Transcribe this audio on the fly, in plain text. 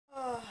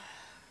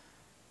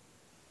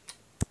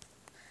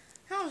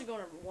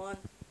going, everyone?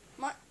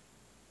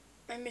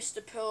 I missed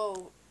the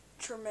pillow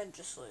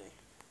tremendously.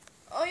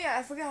 Oh yeah,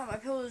 I forgot my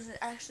pillow is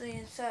actually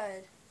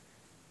inside.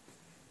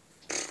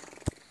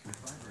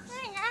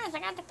 Hey guys, I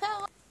got the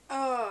pillow.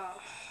 I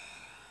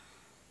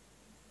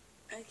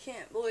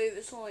can't believe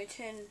it's only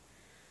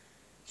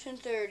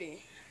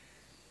 10:30.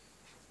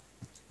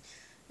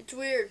 It's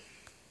weird.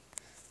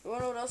 You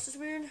wanna know what else is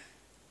weird?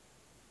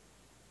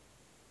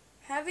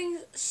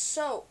 Having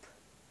soap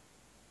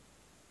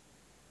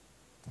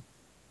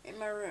in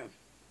my room.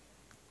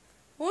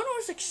 One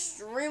was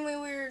extremely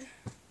weird.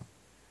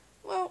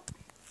 Well,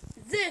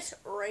 this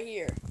right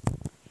here.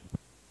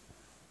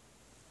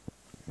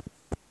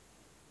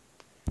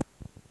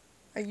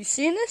 Are you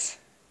seeing this?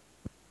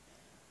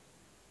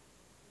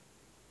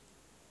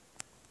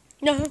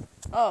 No.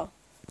 Oh.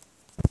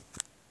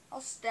 I'll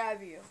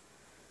stab you.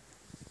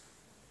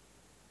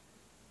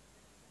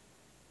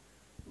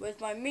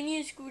 With my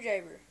mini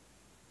screwdriver.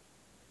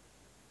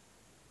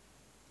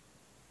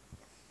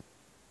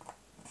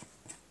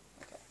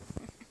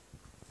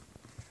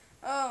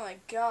 Oh my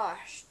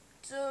gosh.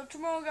 So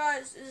tomorrow,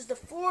 guys, is the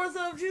 4th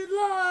of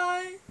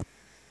July.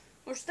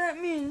 Which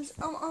that means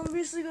I'm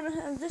obviously going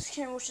to have this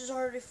camera, which is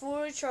already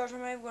fully charged.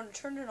 I'm not even going to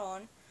turn it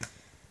on.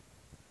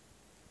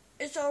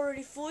 It's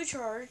already fully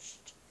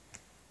charged.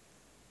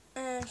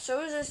 And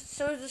so is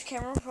this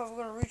camera. I'm probably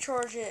going to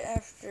recharge it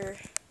after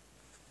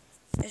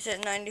it's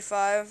at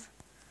 95.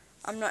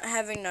 I'm not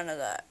having none of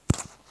that.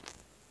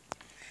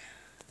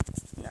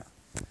 No.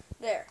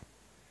 There.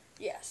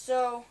 Yeah,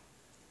 so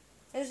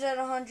it's at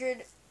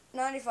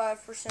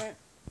 195%.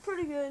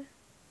 Pretty good.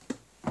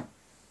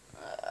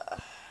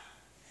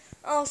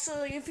 Also,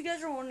 like, if you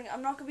guys are wondering,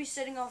 I'm not going to be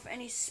setting off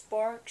any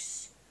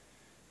sparks.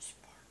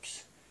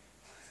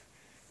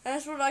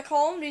 That's what I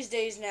call them these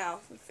days now.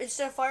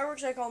 Instead of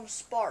fireworks, I call them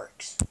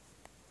sparks.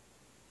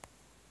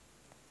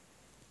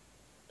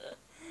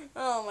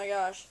 Oh my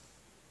gosh.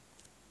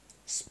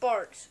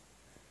 Sparks.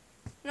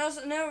 Now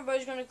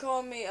everybody's going to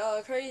call me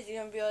crazy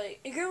and be like,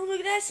 hey girl, look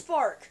at that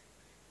spark.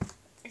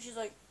 And she's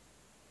like,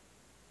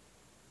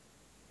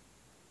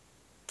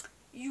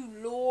 you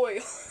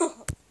loyal.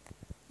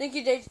 Thank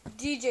you,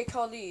 DJ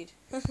Khalid.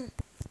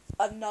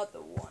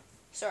 Another one.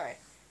 Sorry.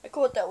 I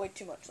quote that way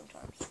too much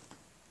sometimes.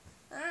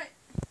 Alright.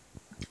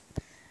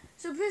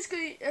 So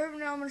basically, every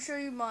now I'm going to show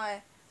you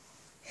my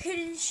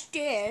hidden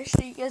stash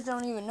that you guys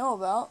don't even know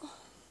about.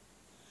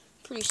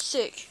 Pretty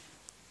sick.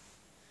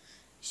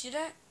 You see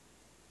that?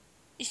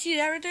 You see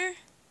that right there?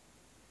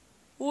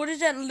 What is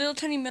that little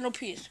tiny metal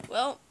piece?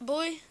 Well,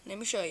 boy, let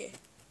me show you.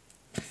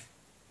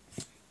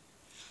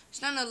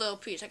 It's not a little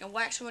piece. I can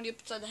whack somebody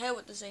upside the head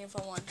with this thing if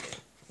I want to.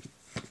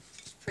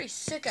 It's pretty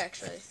sick,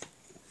 actually.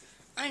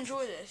 I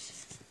enjoy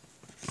this.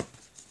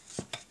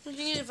 The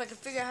thing is, if I can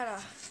figure out how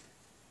to...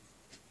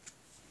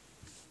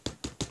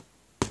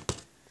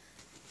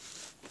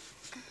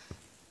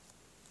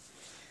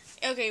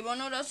 Okay, you wanna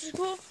know what else is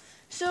cool?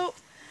 So,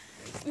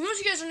 most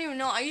of you guys don't even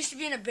know, I used to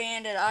be in a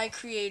band that I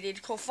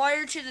created called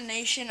Fire to the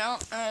Nation. So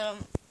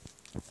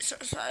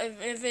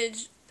if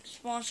it's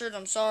sponsored,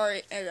 I'm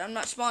sorry. I'm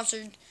not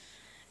sponsored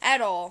at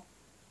all.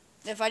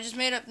 If I just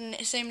made up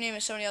the same name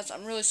as somebody else,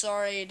 I'm really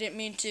sorry. I didn't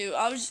mean to.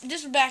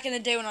 This was back in the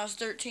day when I was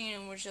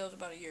 13, which that was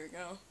about a year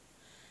ago.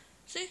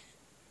 See?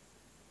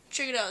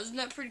 Check it out. Isn't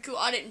that pretty cool?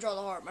 I didn't draw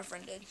the heart. My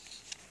friend did.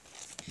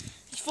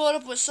 It's filled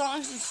up with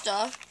songs and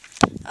stuff.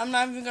 I'm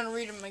not even going to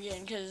read them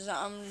again because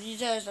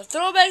it's a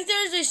Throwback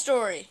Thursday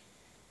story.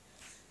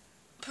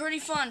 Pretty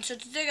fun. So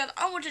today, guys,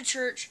 I went to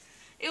church.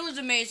 It was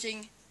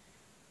amazing.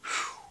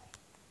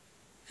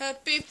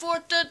 Happy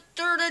 4th of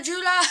 3rd of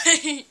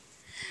July.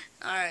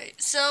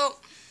 Alright, so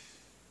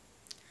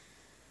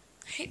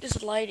I hate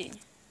this lighting.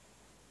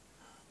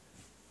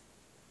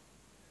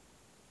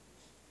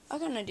 I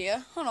got an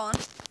idea. Hold on.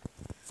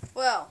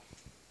 Well,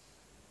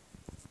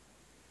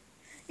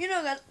 you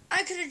know, guys,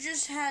 I could have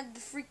just had the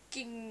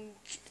freaking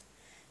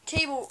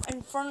table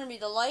in front of me,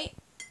 the light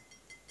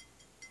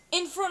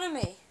in front of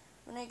me.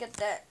 When I get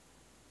that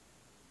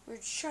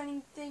weird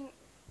shining thing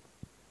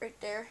right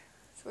there.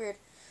 It's weird.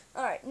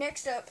 Alright,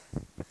 next up.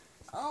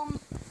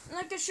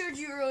 Like I showed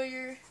you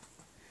earlier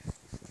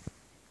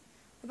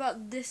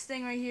about this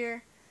thing right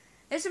here.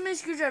 It's a mini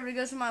screwdriver that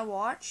goes to my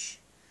watch.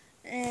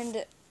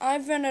 And I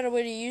found out a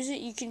way to use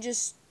it. You can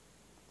just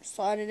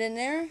slide it in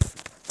there.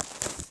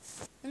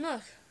 And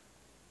look.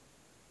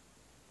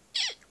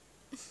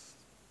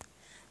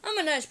 I'm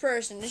a nice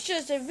person. It's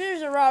just if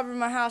there's a robber in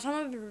my house, I'm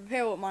going to be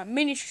prepared with my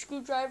mini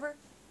screwdriver.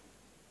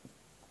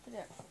 Put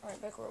that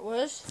right back where it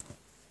was.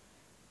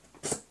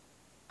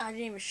 I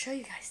didn't even show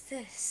you guys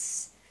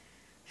this.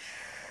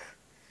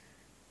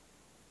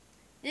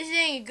 This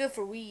ain't good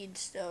for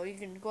weeds, though. You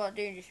can go out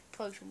there and just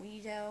plug some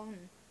weeds out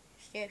and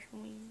stab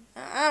some weeds.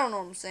 I don't know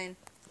what I'm saying.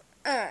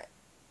 Alright.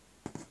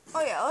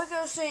 Oh, yeah, like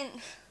I was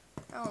saying.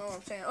 I don't know what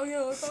I'm saying. Oh, yeah,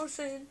 like I was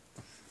saying.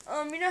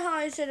 You know how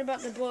I said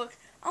about the book?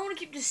 I want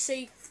to keep this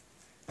safe.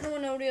 I don't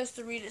want nobody else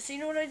to read it. So, you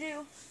know what I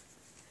do?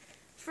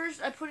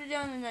 First, I put it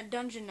down in that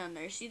dungeon down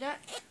there. See that?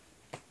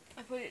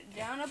 I put it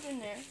down up in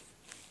there.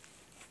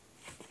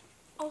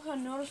 Look how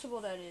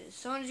noticeable that is.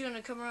 Someone's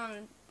gonna come around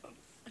and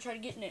try to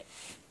get in it.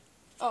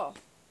 Oh.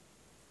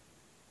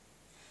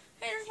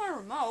 Hey, there's my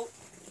remote.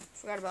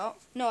 Forgot about.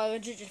 No, I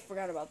legit just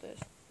forgot about this.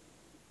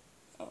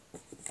 Oh.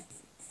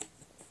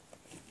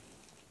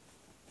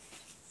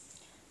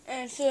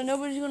 And so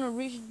nobody's gonna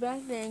reach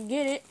back there and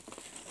get it.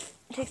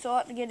 It takes a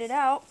lot to get it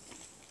out.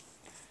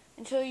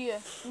 Until you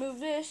move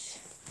this.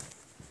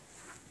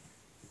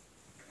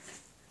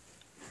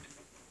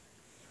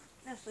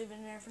 Let's leave it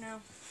in there for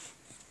now.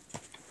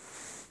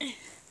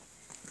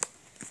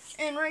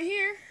 And right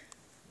here,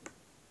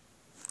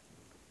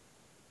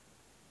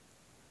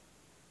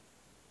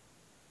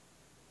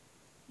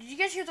 did you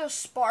guys hear those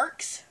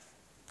sparks?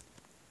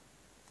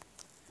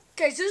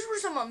 Guys, those were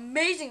some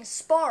amazing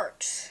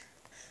sparks.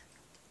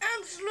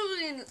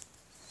 Absolutely.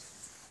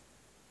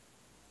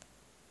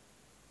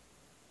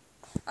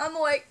 I'm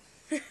awake.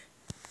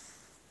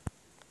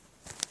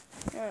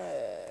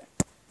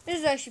 This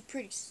is actually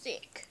pretty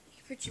sick.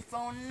 You put your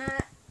phone in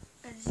that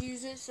and just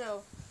use it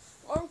so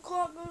alarm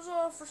clock goes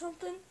off or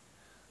something.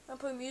 I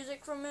play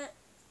music from it.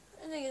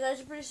 I think it's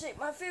actually pretty sick.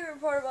 My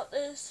favorite part about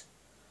this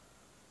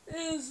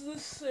is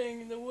this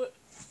thing. Nobody's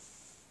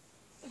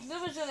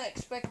gonna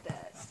expect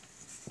that.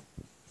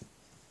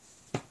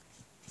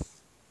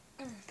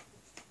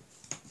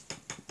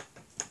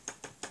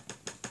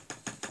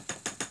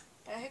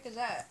 The heck is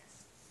that?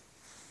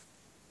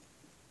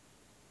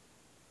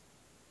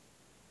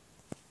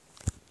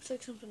 Looks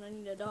like something I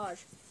need to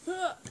dodge.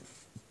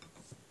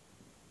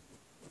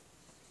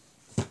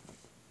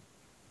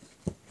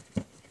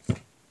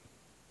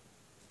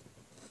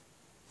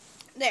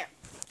 There.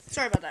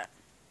 Sorry about that.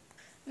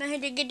 Now I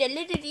had to get that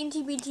little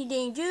itty bitty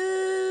thing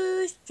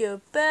just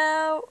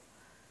about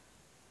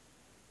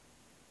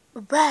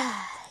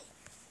right.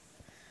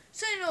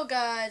 So you know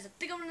guys, I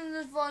think I'm gonna end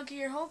this vlog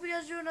here. Hope you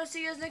guys do, and I'll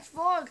see you guys next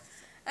vlog.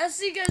 I'll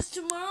see you guys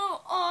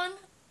tomorrow on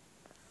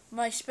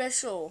my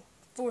special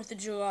 4th of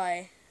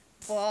July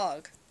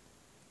vlog.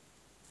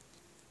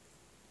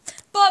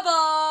 Bye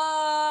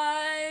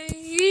bye.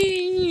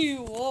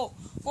 Whoa,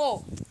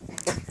 whoa.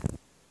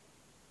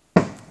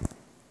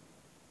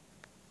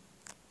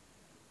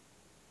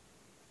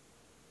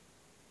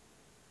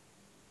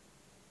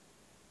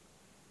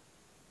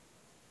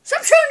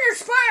 Stop shooting your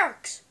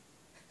sparks.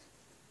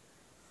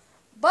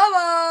 Bye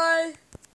bye.